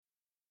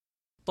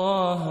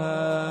طه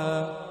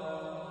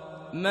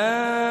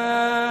ما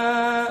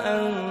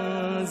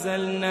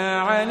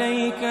أنزلنا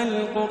عليك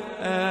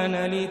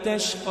القرآن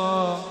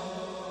لتشقى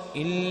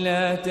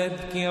إلا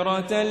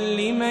تذكرة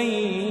لمن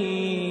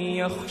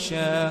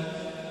يخشى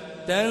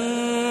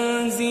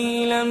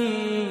تنزيلا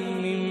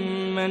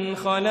ممن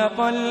خلق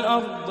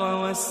الأرض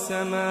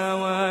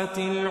والسماوات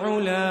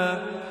العلى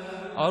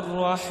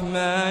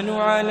الرحمن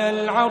على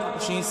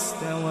العرش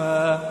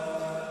استوى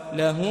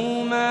له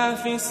ما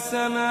في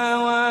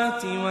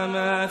السماوات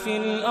وما في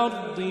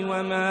الأرض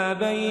وما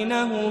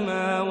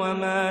بينهما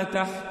وما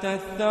تحت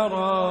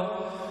الثرى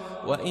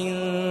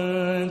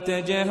وإن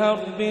تجهر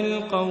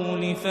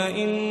بالقول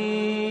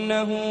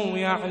فإنه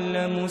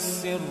يعلم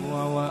السر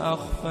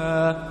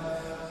وأخفى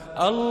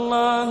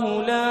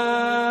الله لا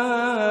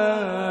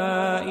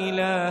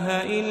إله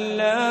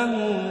إلا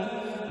هو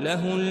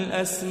له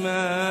الأسماء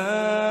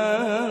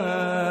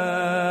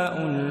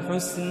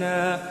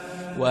الحسنى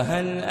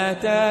وهل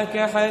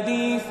أتاك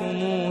حديث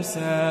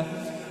موسى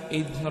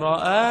إذ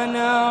رأى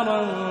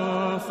نارا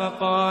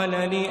فقال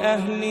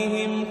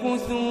لأهلهم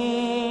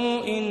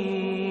كثوا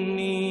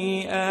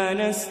إني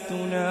آنست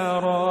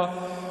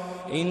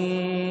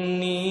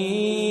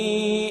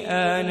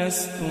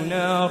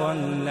نارا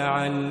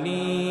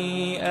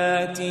لعلي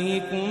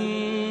آتيكم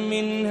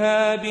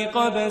منها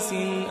بقبس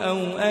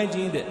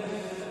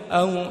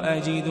أو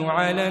أجد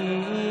على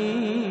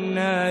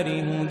النار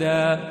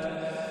هدى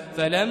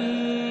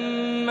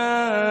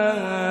فلما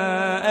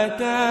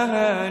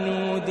أتاها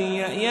نودي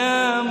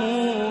يا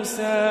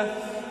موسى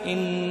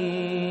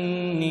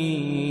إني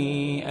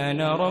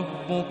أنا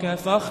ربك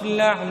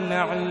فاخلع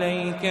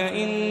نعليك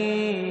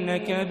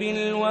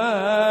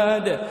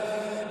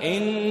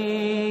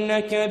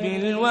إنك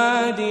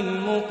بالواد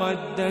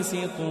المقدس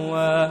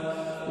طوى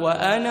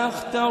وأنا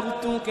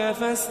اخترتك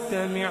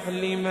فاستمع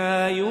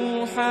لما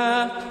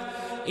يوحى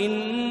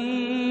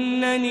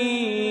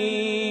إنني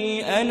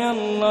أنا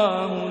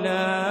الله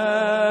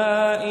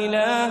لا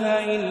إله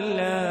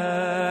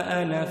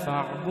إلا أنا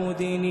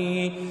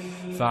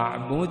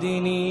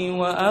فاعبدني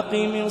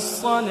وأقم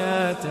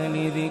الصلاة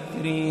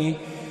لذكري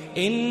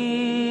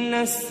إن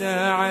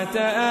الساعة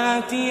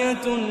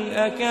آتية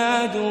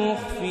أكاد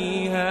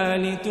أخفيها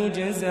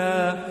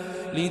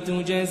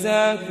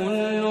لتجزى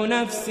كل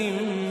نفس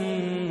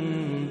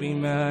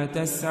بما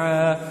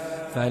تسعى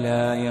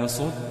فلا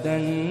يصدنك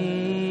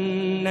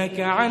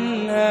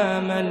عنها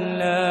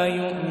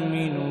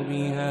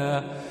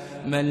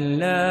من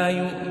لا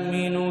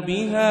يؤمن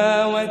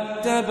بها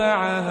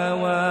واتبع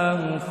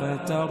هواه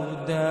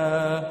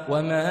فتردى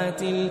وما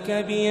تلك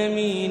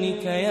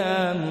بيمينك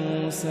يا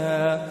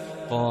موسى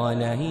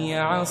قال هي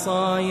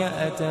عصاي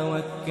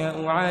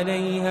أتوكأ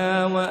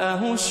عليها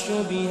وأهش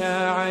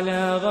بها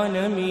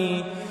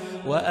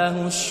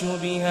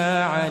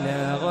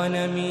على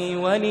غنمي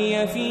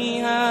ولي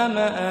فيها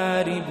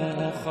مآرب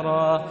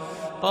أخرى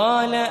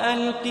قال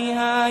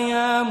ألقها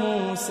يا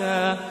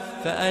موسى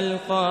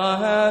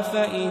فألقاها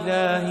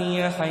فإذا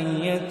هي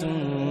حية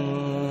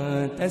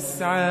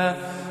تسعى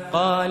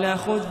قال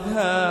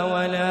خذها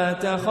ولا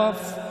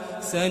تخف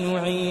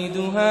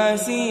سنعيدها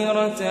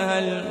سيرتها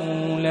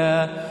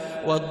الأولى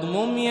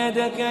واضمم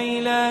يدك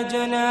إلى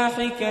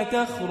جناحك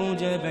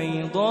تخرج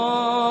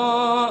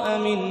بيضاء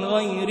من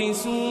غير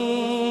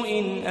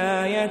سوء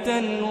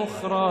آية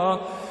أخرى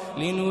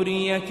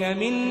لنريك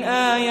من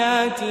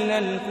آياتنا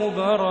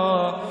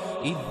الكبرى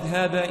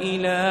اذهب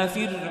إلى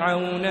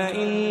فرعون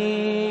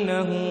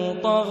إنه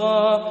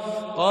طغى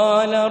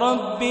قال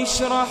رب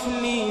اشرح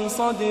لي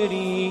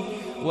صدري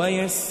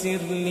ويسر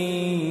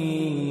لي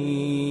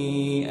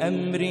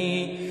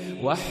أمري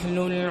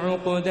واحلل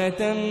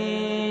عقدة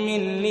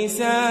من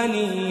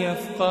لساني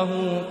يفقه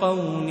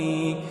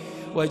قولي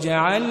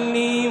واجعل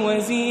لي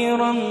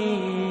وزيرا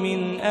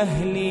من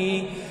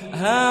أهلي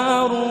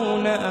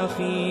هارون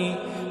أخي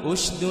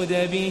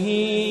أشدد به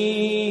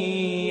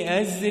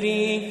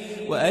أزري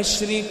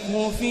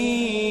وأشركه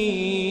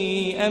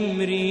في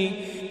أمري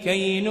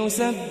كي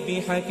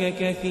نسبحك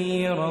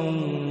كثيرا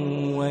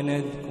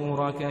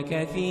ونذكرك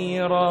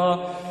كثيرا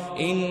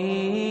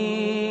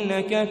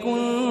إنك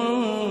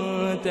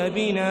كنت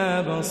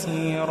بنا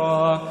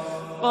بصيرا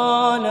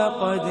قال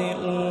قد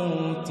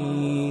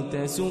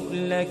أوتيت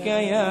سؤلك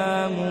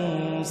يا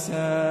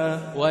موسى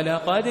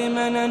ولقد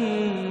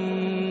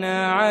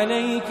مننا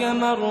عليك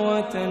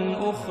مرة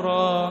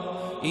أخرى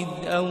إذ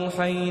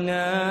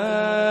أوحينا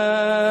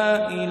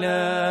إلى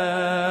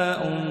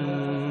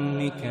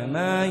أمك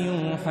ما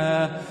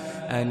يوحى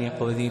أن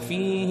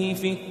اقذفيه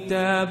في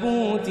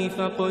التابوت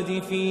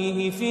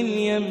فاقذفيه في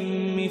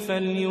اليم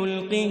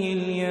فليلقه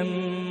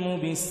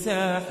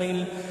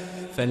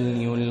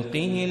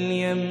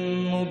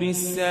اليم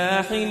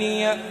بالساحل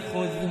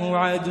يأخذه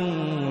عدو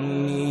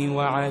لي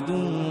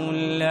وعدو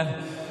له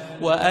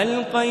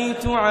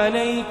وألقيت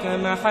عليك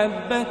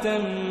محبة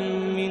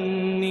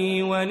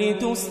مني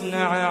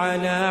ولتصنع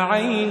على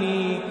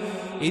عيني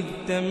إذ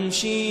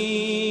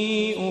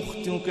تمشي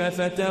أختك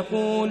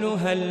فتقول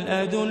هل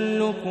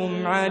أدلكم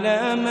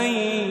على من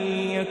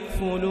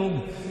يكفله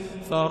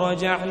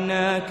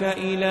فرجعناك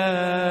إلى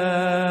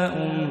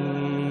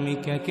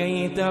أمك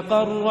كي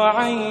تقر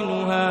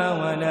عينها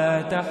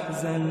ولا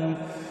تحزن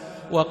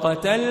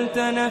وقتلت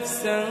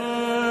نفسا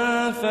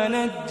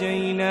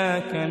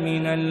فنجيناك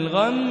من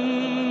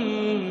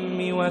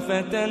الغم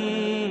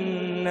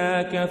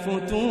وفتناك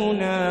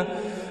فتونا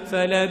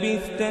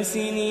فلبثت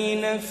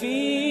سنين في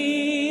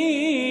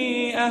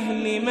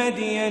أهل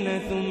مدين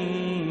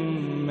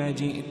ثم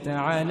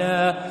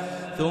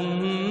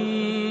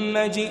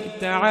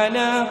جئت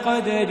على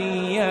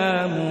قدري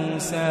يا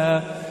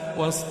موسى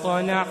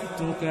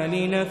واصطنعتك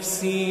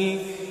لنفسي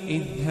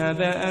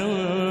اذهب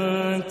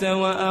أنت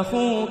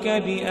وأخوك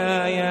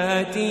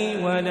بآياتي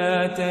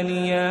ولا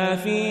تنيا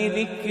في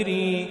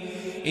ذكري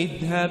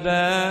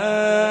اذهبا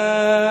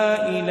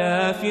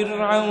إلى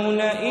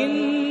فرعون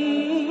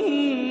إنه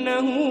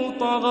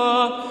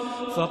طغى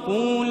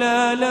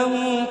فقولا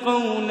له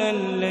قولا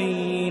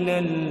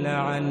لينا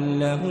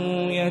لعله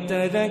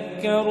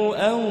يتذكر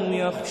أو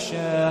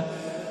يخشى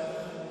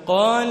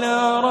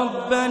قالا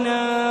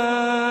ربنا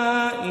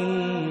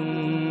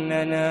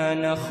إننا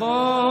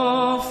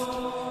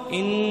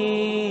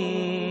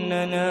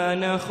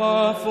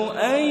نخاف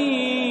أن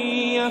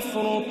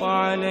يفرط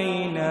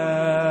علينا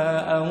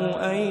أو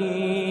أن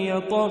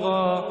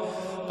يطغى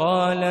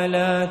قال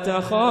لا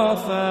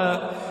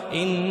تخافا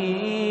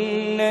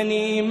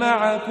إنني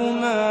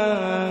معكما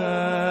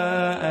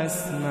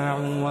أسمع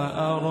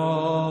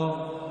وأرى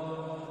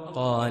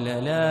قال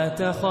لا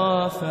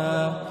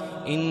تخافا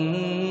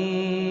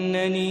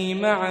إنني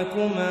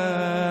معكما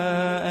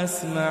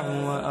أسمع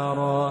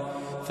وأرى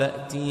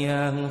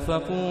فأتياه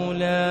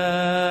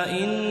فقولا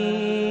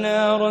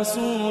إنا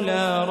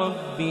رسولا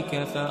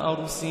ربك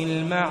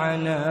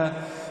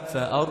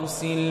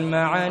فأرسل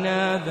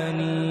معنا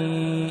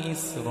بني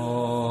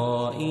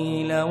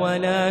إسرائيل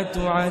ولا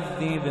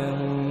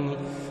تعذبهم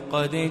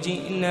قد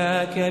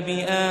جئناك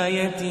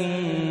بآية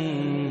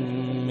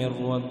من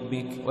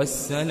ربك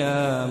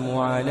والسلام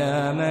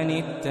على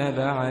من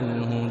اتبع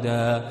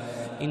الهدى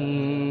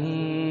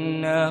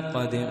إنا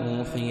قد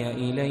أوحي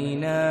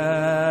إلينا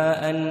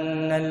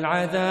أن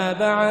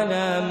العذاب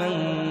على من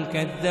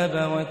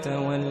كذب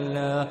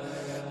وتولى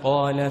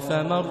قال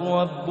فمن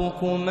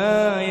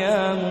ربكما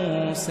يا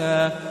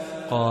موسى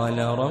قال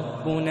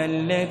ربنا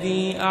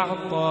الذي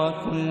أعطى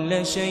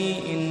كل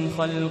شيء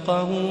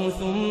خلقه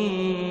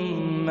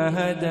ثم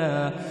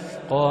هدى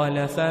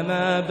قال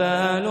فما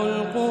بال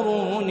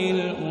القرون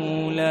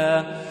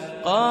الأولى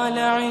قال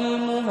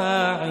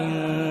علمها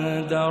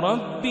عند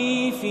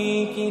ربي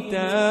في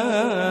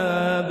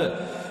كتاب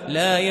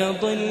لا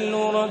يضل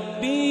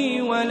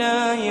ربي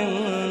ولا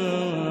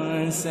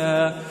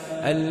ينسى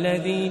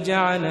الذي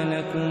جعل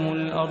لكم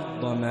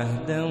الأرض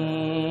مهدا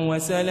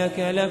وسلك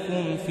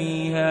لكم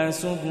فيها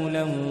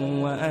سبلا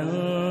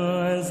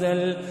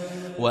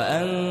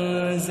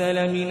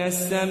وأنزل من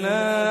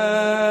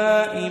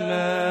السماء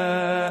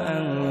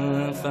ماء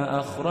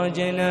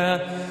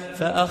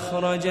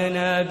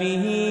فأخرجنا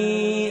به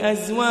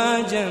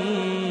أزواجا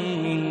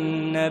من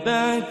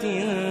نبات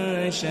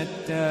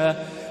شتى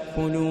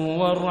كلوا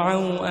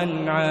وارعوا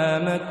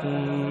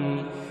أنعامكم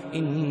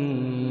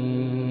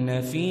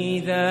إن في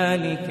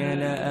ذلك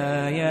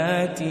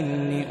لآيات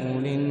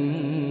لأولي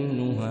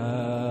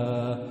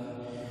النهى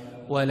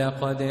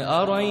ولقد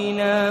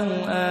أريناه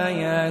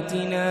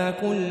آياتنا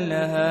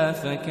كلها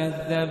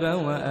فكذب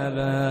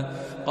وأبى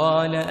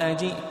قال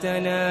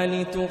أجئتنا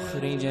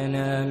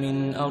لتخرجنا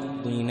من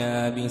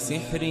أرضنا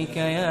بسحرك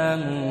يا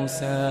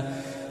موسى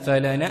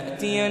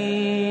فلنأتينك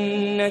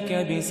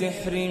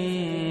بسحر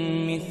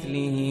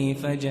مثله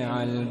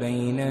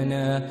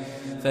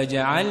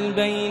فاجعل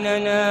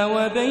بيننا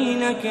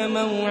وبينك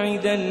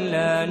موعدا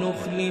لا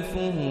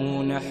نخلفه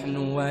نحن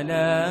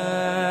ولا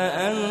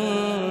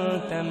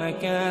أنت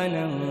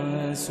مكانا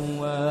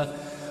سوى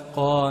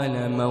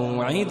قال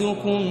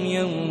موعدكم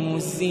يوم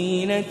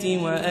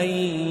الزينة وأن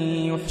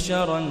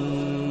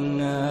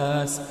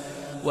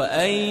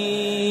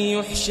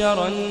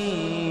يحشر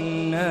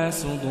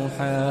الناس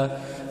ضحى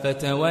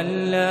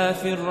فتولى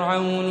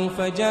فرعون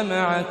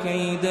فجمع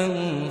كيده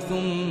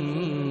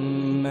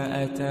ثم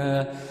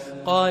أتى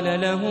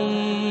قال لهم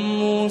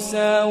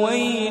موسى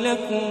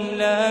ويلكم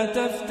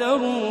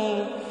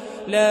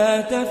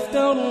لا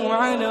تفتروا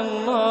على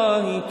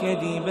الله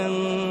كذبا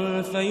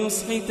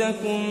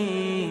فيسحتكم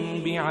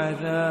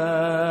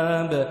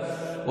بعذاب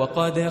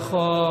وقد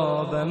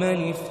خاب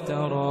من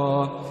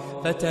افترى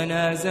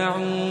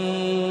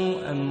فتنازعوا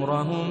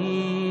أمرهم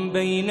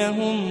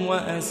بينهم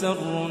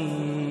وأسروا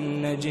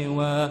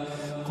النجوى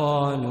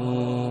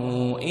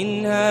قالوا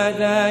إن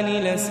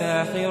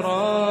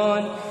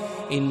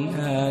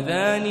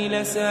هذان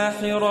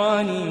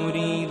لساحران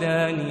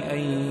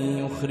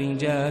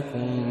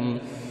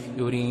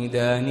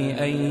يريدان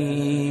أن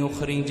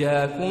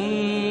يخرجاكم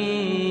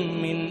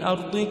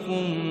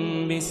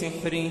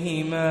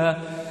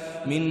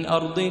من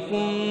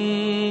أرضكم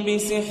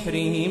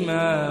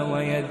بسحرهما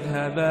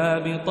ويذهبا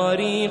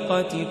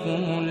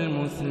بطريقتكم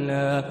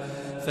المثلى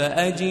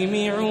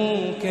فأجمعوا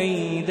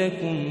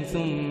كيدكم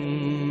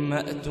ثم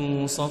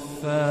أتوا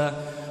صفا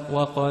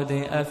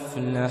وقد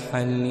أفلح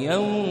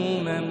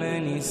اليوم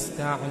من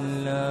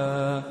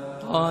استعلى.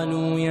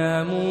 قالوا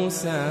يا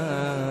موسى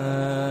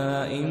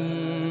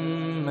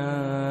إما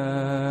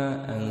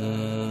أن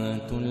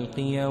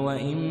تلقي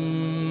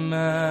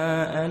وإما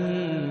أن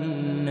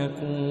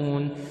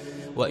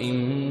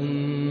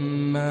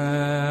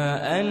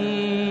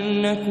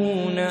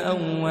نكون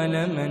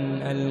أول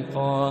من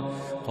ألقى.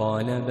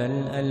 قال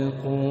بل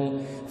ألقوا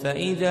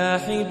فإذا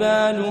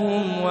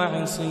حبالهم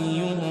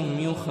وعصيهم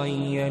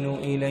يخيل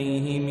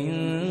إليه من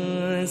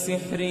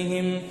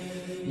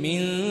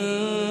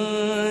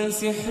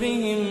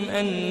سحرهم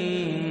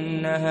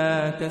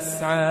أنها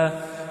تسعى.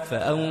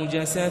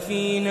 فأوجس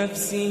في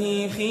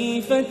نفسه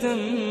خيفة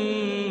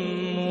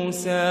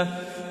موسى.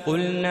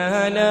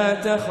 قلنا لا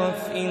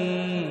تخف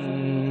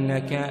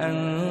إنك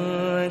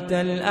أنت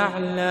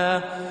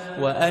الأعلى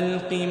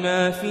وألق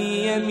ما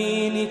في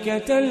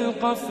يمينك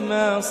تلقف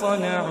ما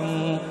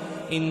صنعوا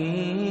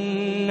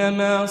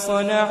إنما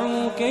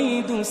صنعوا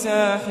كيد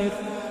ساحر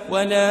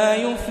ولا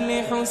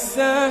يفلح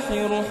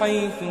الساحر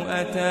حيث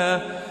أتى.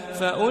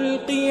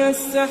 فألقي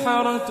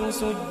السحرة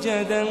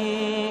سجدا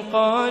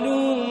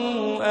قالوا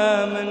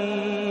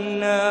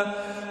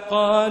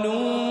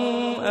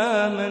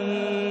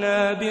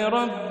آمنا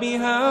برب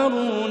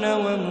هارون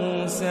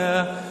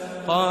وموسى.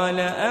 قال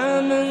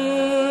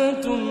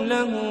آمنتم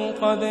له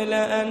قبل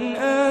أن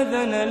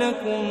آذن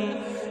لكم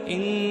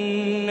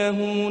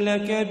إنه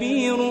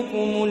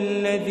لكبيركم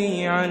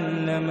الذي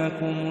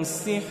علمكم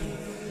السحر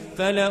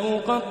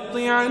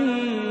فلأقطعن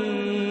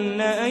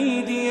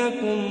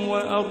أيديكم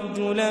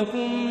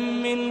وأرجلكم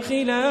من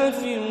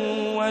خلاف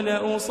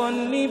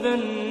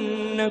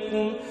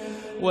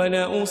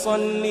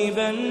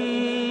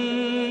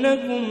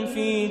ولأصلبنكم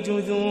في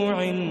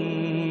جذوع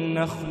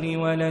النخل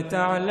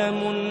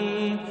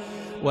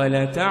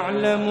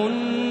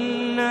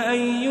ولتعلمن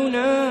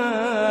أينا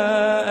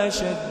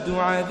أشد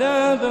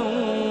عذابا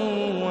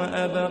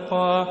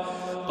وأبقى.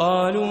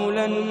 قالوا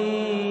لن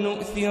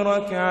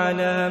نؤثرك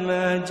على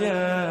ما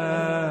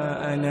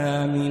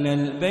جاءنا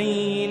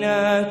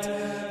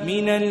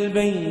من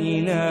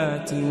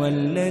البينات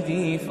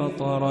والذي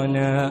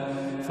فطرنا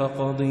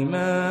فاقض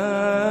ما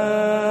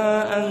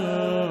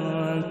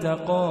أنت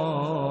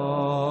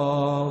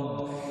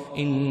قاض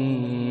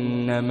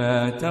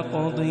إنما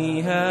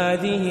تقضي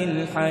هذه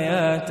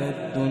الحياة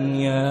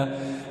الدنيا.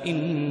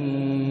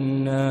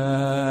 إنا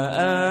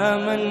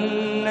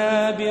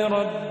آمنا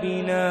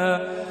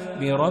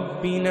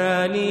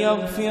بربنا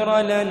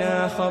ليغفر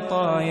لنا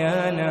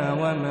خطايانا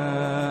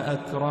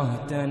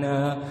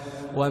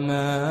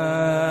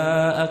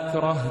وما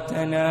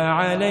أكرهتنا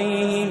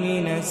عليه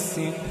من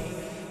السحر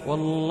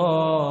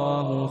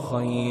والله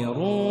خير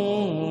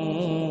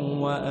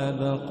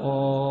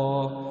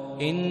وأبقى.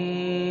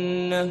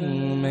 إنه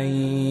من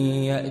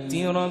يأت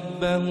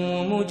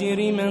ربه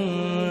مجرما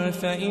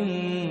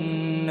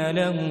فإن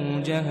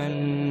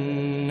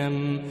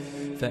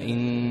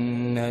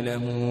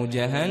له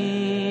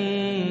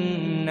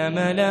جهنم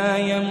لا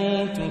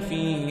يموت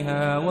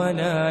فيها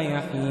ولا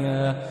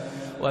يحيا.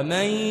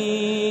 ومن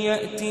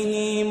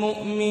يأته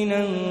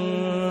مؤمنا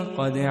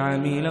قد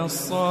عمل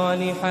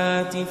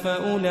الصالحات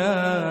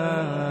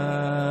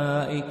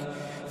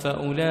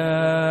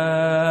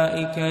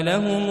فأولئك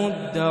لهم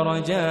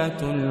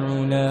الدرجات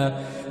العلى.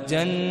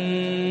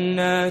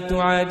 جنات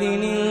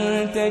عدن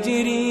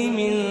تجري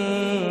من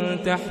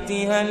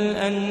تحتها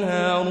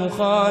الأنهار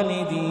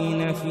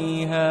خالدين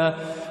فيها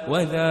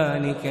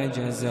وذلك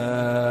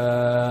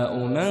جزاء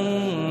من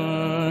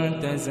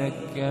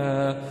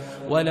تزكى.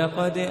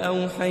 ولقد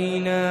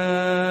أوحينا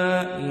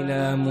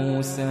إلى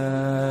موسى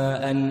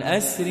أن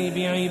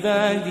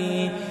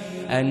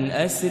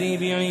أسر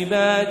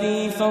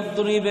بعبادي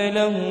فاضرب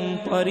لهم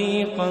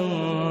طريقا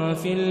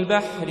في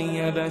البحر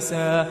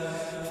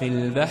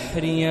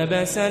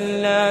يبسا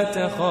لا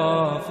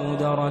تخاف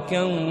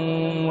دركا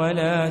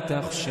ولا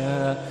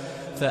تخشى.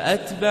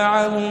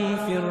 فأتبعهم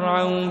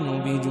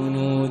فرعون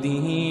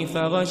بجنوده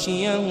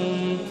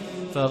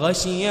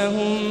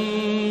فغشيهم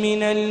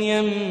من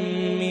اليم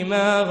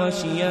ما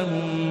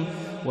غشيهم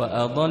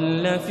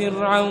وأضل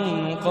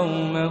فرعون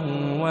قومه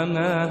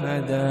وما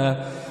هدى.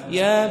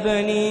 يا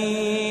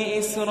بني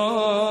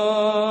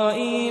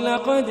إسرائيل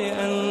قد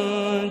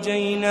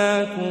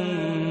أنجيناكم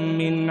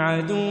من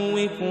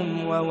عدوكم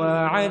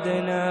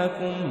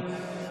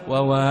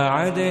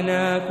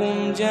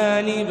وواعدناكم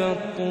جانب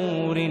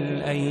الطور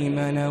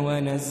الأيمن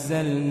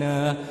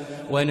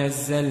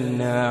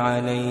ونزلنا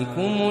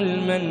عليكم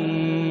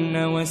المن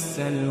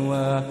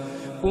والسلوى.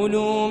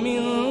 كلوا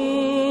من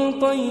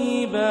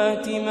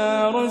طيبات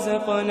ما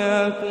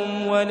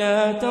رزقناكم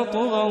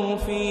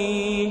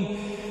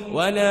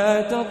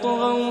ولا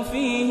تطغوا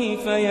فيه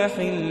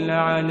فيحل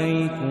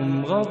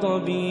عليكم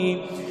غضبي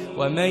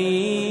ومن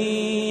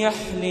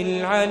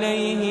يحلل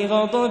عليه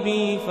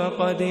غضبي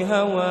فقد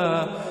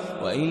هوى.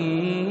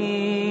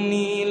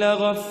 وإني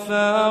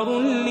لغفار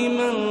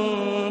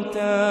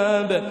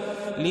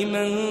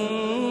لمن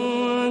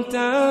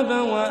تاب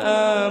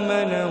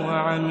وآمن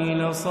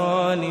وعمل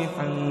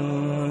صالحا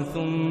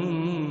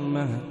ثم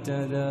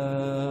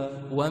اهتدى.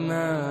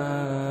 وما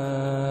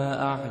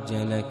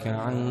أعجلك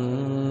عن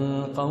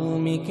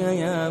قومك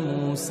يا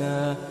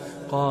موسى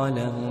قال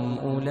هم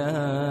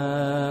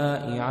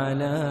أولئك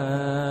على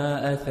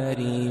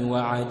أثري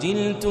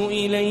وعجلت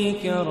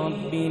إليك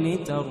رب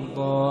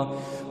لترضى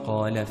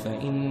قال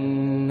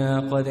فإنا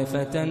قد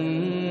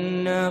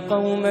فتنا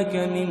قومك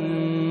من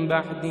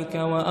بعدك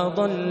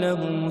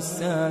وأضلهم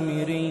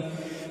السامري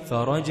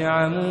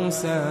فرجع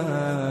موسى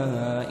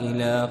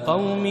إلى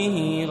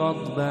قومه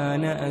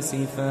غضبان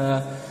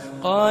أسفا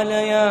قال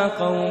يا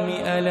قوم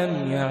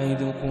ألم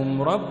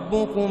يعدكم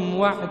ربكم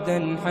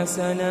وعدا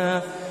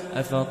حسنا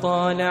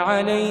أفطال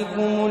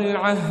عليكم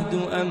العهد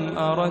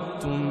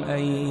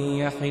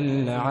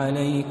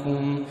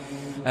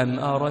أم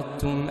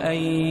أردتم أن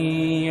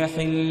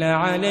يحل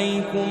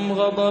عليكم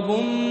غضب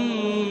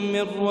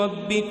من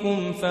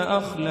ربكم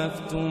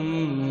فأخلفتم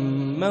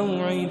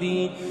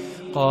موعدي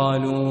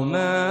قالوا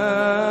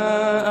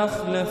ما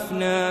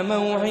أخلفنا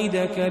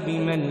موعدك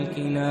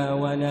بملكنا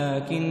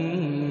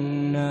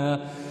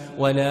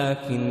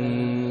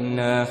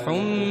ولكننا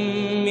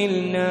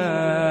حملنا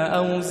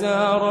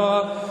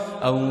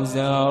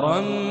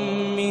أوزارا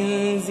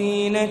من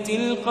زينة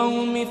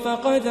القوم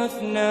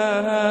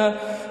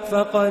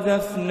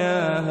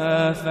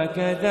فقذفناها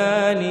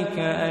فكذلك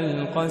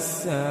ألقى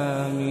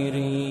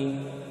السامري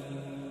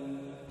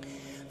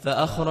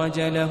فأخرج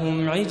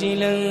لهم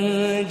عجلا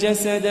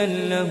جسدا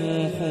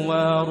له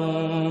خوار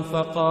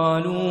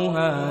فقالوا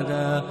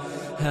هذا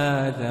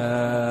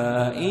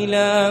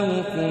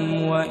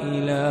إلهكم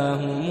وإله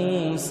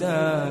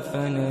موسى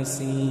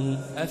فنسي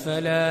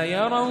أفلا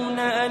يرون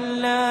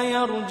ألا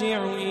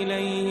يرجع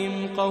إليهم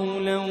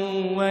قولا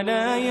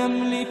ولا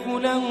يملك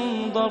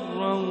لهم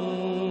ضرا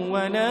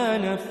ولا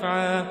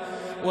نفعا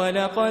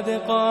ولقد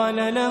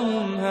قال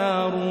لهم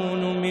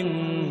هارون من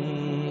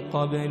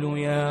قبل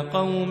يا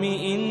قوم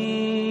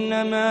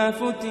إنما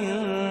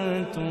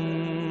فتنتم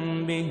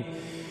به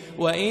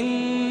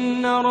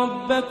وإن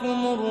ربكم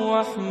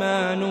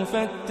الرحمن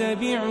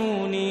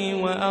فاتبعوني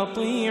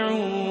وأطيعوا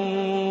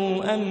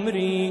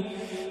أمري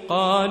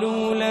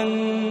قالوا لن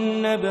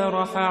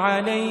نبرح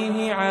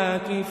عليه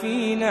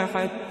عاكفين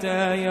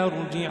حتى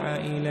يرجع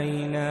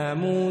إلينا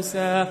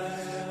موسى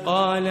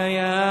قال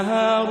يا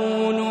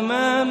هارون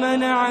ما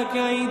منعك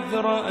إذ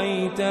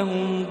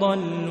رأيتهم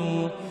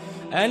ضلوا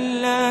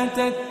ألا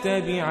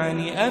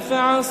تتبعني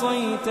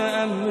أفعصيت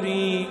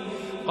أمري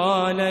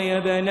قال يا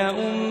ابن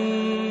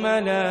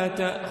أم لا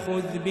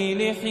تأخذ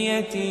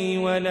بلحيتي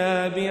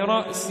ولا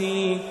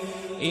برأسي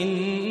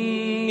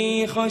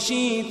إني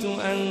خشيت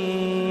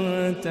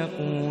أن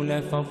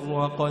تقول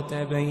فرقت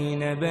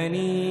بين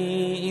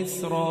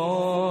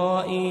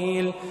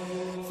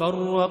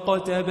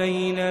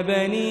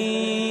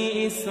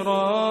بني إسرائيل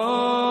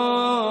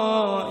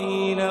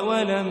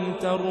ولم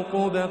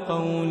ترقب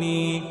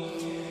قولي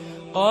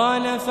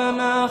قال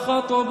فما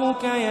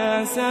خطبك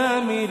يا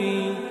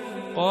سامري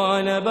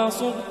قال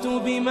بصرت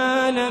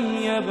بما لم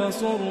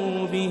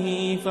يبصروا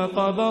به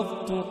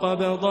فقبضت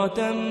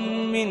قبضة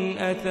من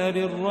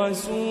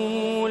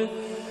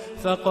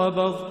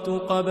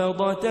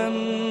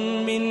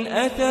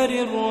أثر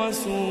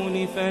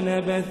الرسول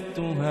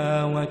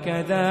فنبذتها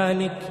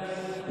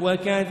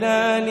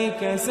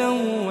وكذلك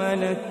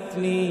سولت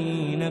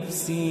لي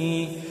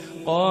نفسي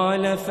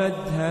قال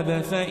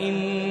فاذهب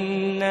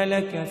فإن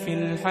لك في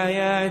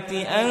الحياة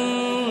أن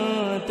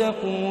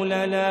تقول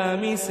لا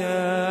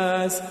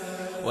مساس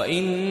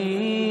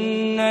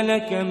وإن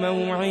لك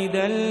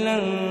موعدا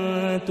لن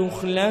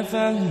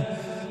تخلفه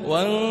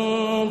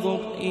وانظر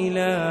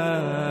إلى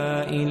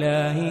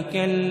إلهك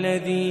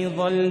الذي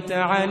ظلت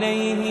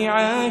عليه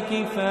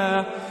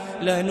عاكفا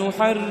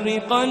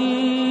لنحرقنه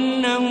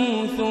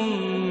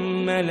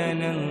ثم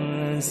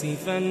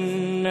لننسفنه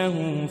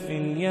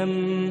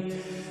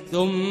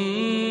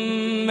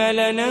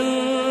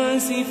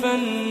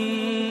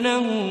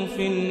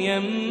في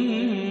اليم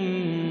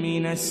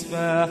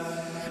نسفا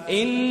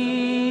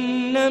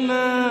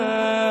إنما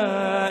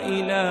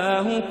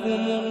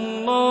إلهكم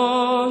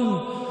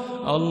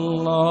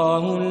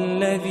الله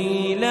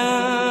الذي لا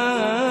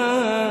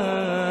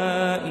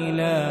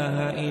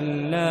إله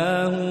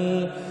إلا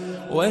هو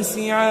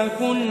وسع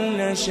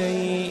كل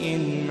شيء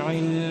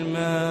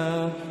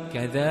علما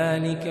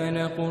كذلك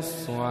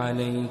نقص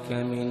عليك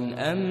من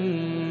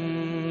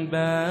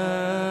أنباء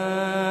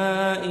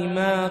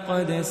ما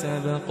قد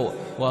سبق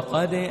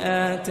وقد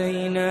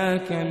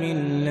آتيناك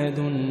من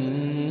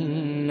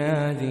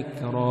لدنا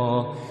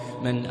ذكرا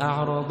من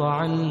أعرض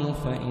عنه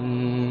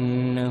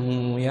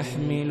فإنه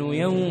يحمل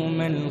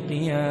يوم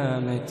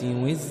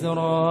القيامة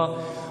وزرا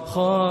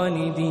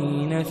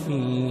خالدين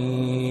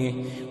فيه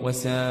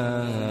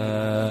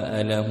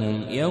وساء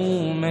لهم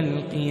يوم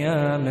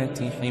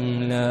القيامة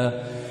حملا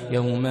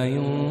يوم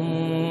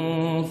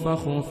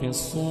ينفخ في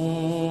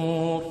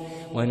الصور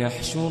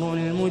ونحشر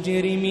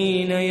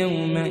المجرمين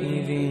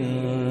يومئذ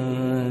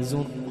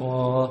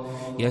زرقا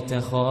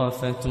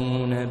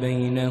يتخافتون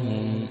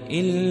بينهم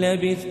إن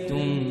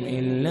لبثتم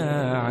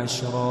إلا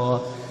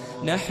عشرا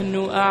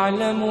نحن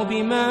أعلم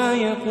بما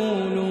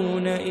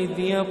يقولون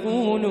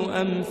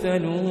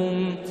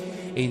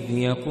إذ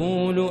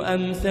يقول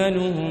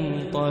أمثلهم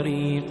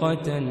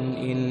طريقة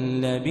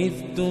إن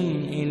لبثتم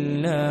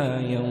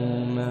إلا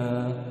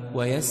يوما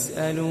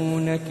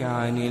ويسألونك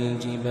عن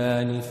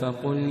الجبال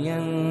فقل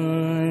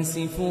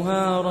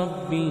ينسفها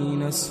ربي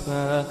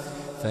نسفا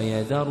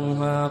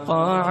فيذرها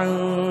قاعا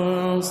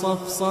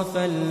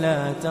صفصفا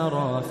لا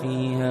ترى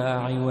فيها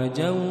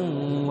عوجا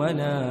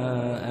ولا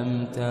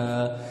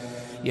أمتا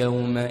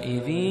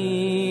يومئذ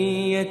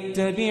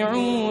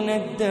يتبعون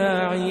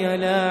الداعي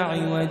لا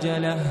عوج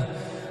له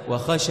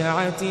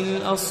وخشعت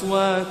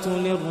الأصوات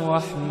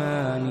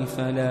للرحمن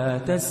فلا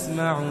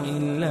تسمع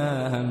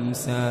إلا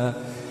همسا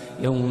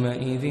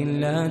يومئذ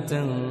لا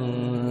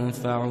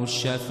تنفع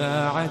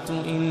الشفاعة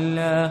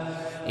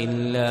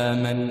إلا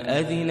من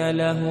أذن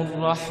له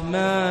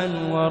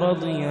الرحمن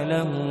ورضي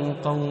له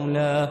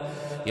قولا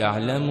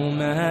يعلم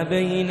ما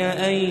بين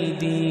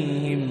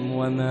أيديهم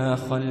وما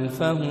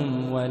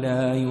خلفهم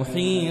ولا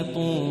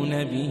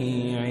يحيطون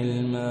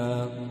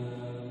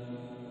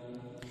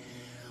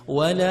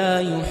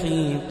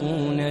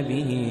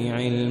به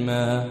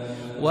علما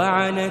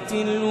وعنت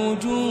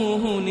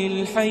الوجوه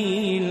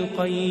للحي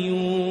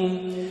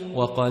القيوم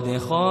وقد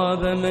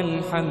خاب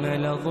من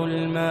حمل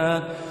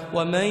ظلما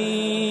ومن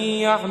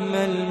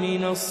يعمل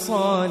من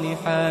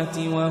الصالحات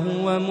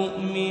وهو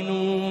مؤمن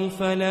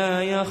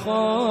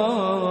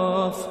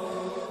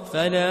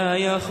فلا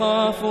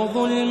يخاف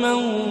ظلما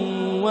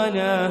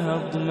ولا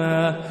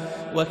هضما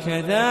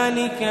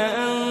وكذلك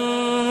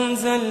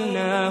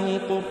أنزلناه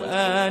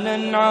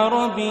قرآنا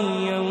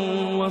عربيا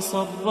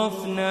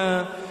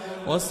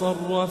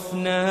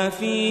وصرفنا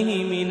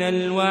فيه من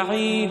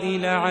الوعيد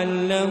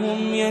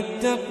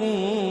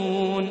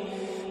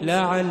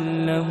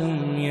لعلهم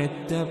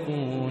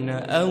يتقون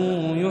أو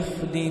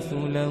يحدث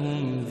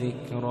لهم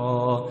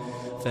ذكرا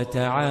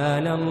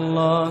فتعالى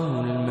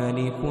الله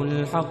الملك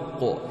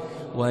الحق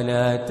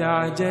ولا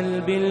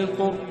تعجل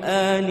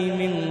بالقرآن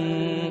من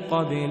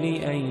قبل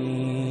أن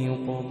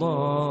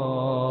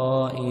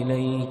يقضى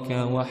إليك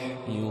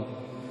وحيه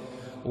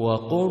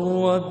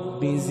وقل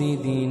رب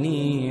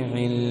زدني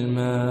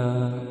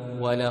علما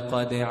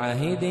ولقد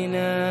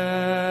عهدنا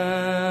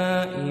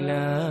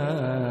إلى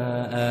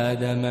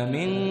آدم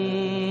من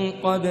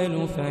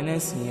قبل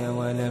فنسي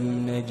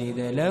ولم نجد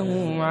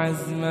له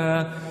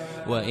عزما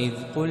وإذ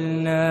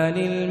قلنا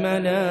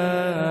للملائكة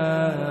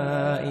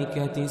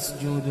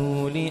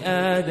اسجدوا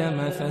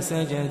لآدم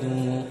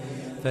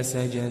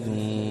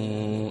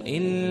فسجدوا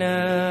إلا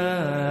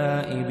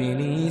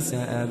إبليس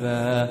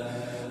أبى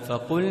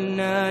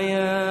فقلنا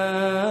يا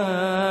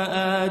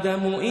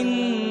آدم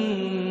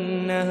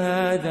إن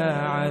هذا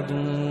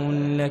عدو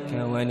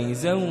لك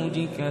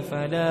ولزوجك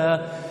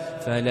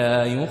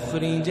فلا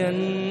يخرجنكما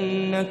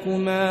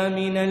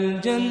من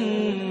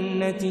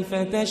الجنة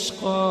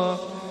فتشقى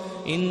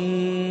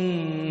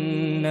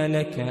إن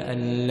لك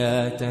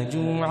ألا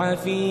تجوع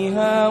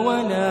فيها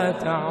ولا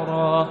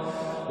تعرى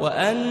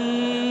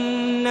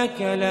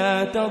وأنك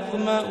لا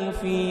تظمأ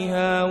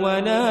فيها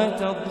ولا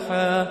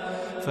تضحى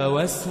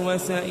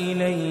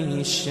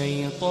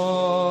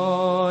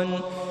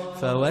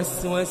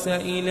فوسوس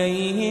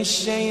إليه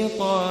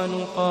الشيطان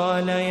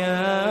قال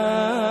يا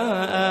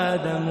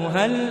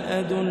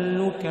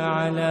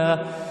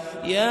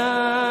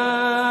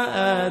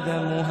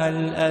آدم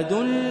هل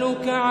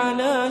أدلك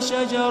على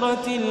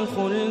شجرة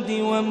الخلد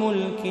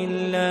وملك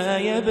لا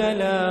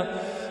يبلى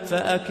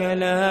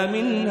فأكلا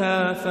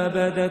منها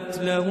فبدت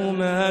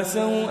لهما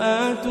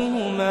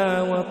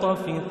سوآتهما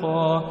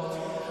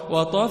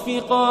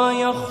وطفقا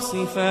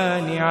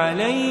يخصفان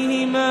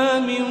عليهما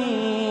من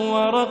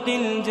ورق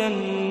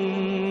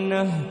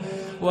الجنة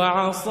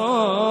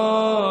وعصى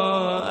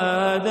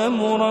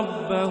آدم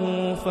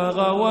ربه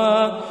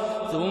فغوى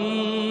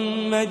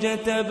ثم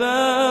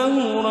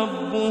اجتباه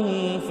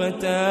ربه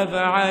فتاب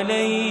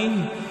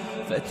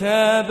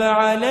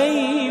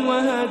عليه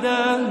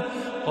وهداه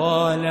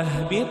قال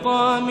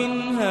اهبطا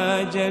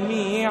منها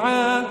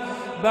جميعا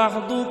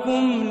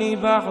بعضكم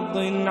لبعض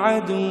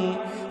عدو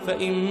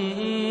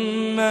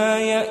فإما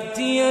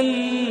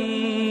يأتينكم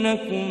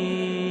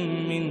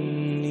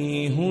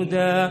مني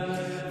هدى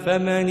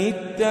فمن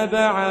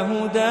اتبع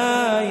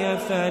هداي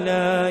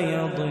فلا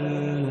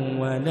يضل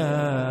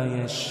ولا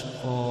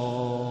يشقى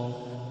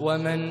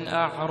ومن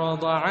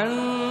أعرض عن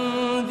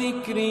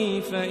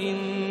ذكري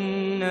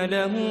فإن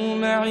له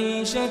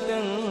معيشة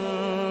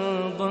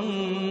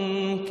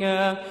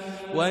ضنكا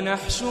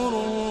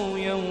ونحشره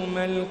يوم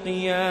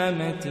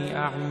القيامة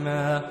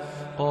أعمى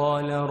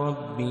قال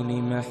رب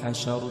لم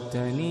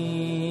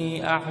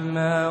حشرتني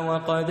أعمى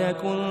وقد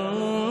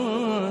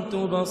كنت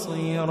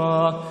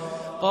بصيرا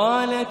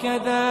قال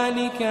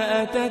كذلك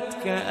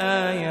أتتك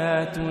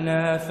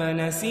آياتنا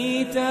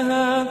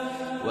فنسيتها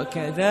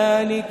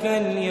وكذلك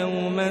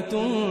اليوم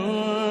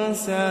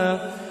تنسى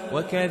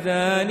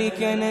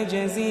وكذلك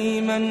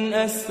نجزي من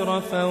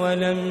أسرف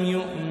ولم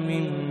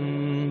يؤمن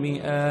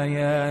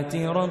بآيات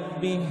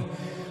ربه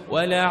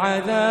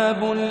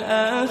ولعذاب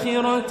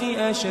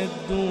الآخرة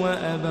أشد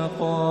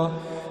وأبقى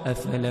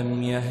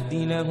أفلم يهد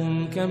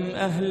لهم كم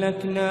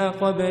أهلكنا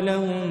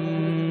قبلهم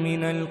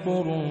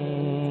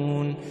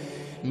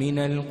من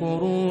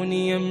القرون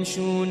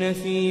يمشون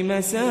في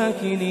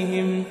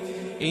مساكنهم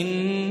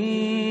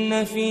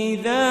إن في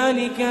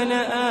ذلك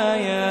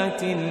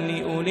لآيات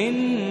لأولي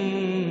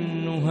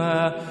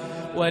النهى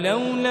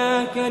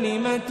ولولا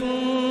كلمة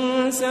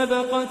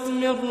سبقت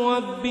من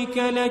ربك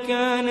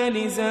لكان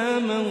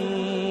لزاما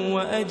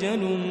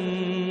وأجل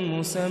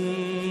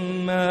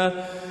مسمى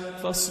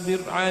فاصبر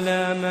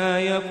على ما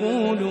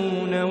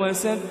يقولون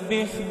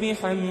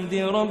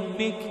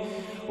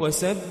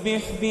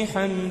وسبح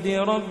بحمد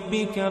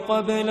ربك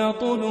قبل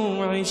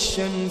طلوع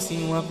الشمس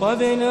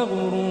وقبل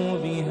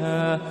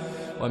غروبها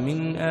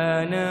ومن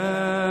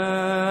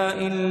آناء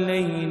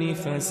الليل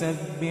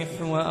فسبح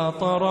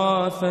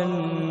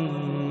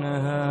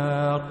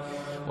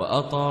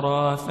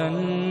وأطراف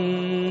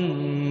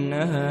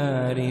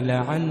النهار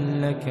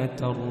لعلك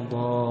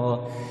ترضى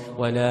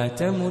ولا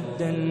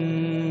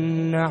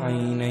تمدن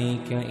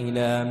عينيك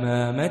إلى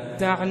ما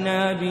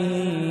متعنا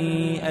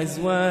به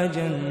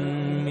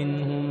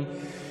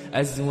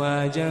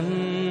أزواجا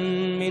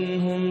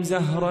منهم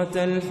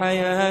زهرة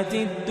الحياة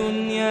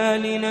الدنيا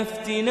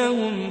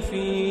لنفتنهم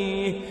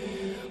فيه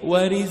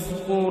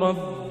ورزق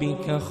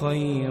ربك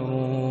خير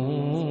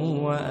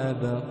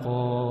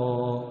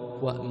وأبقى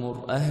وأمر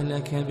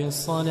أهلك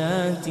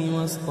بالصلاة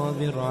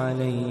واصطبر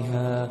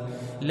عليها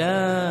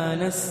لا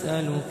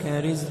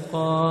نسألك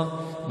رزقا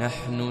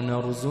نحن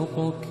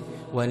نرزقك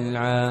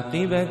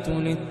والعاقبة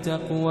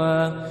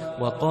للتقوى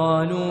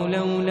وقالوا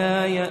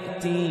لولا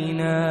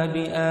يأتينا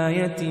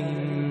بآية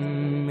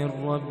من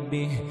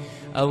ربه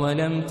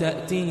أولم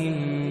تأتهم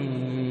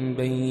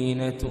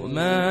بينة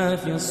ما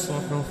في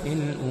الصحف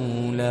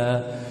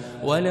الأولى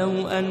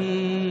ولو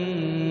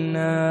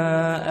أنا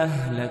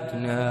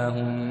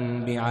أهلكناهم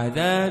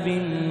بعذاب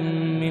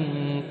من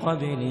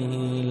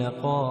قبله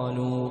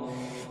لقالوا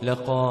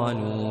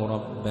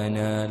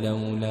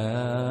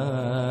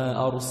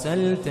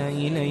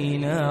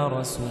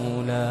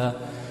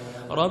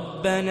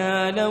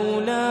ربنا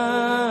لولا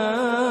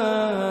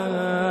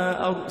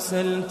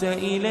أرسلت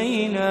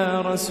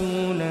إلينا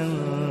رسولا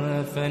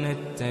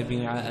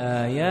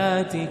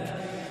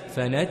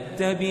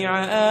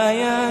فنتبع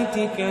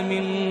آياتك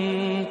من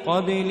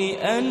قبل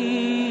أن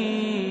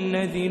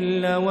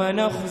نذل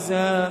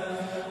ونخزى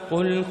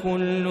قل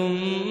كل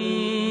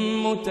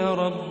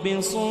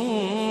متربص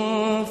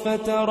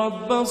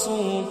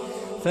فتربصوا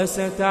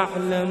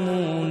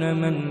فستعلمون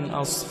من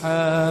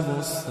أصحاب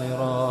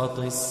الصراط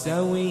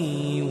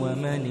السوي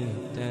ومن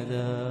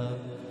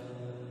اهتدى.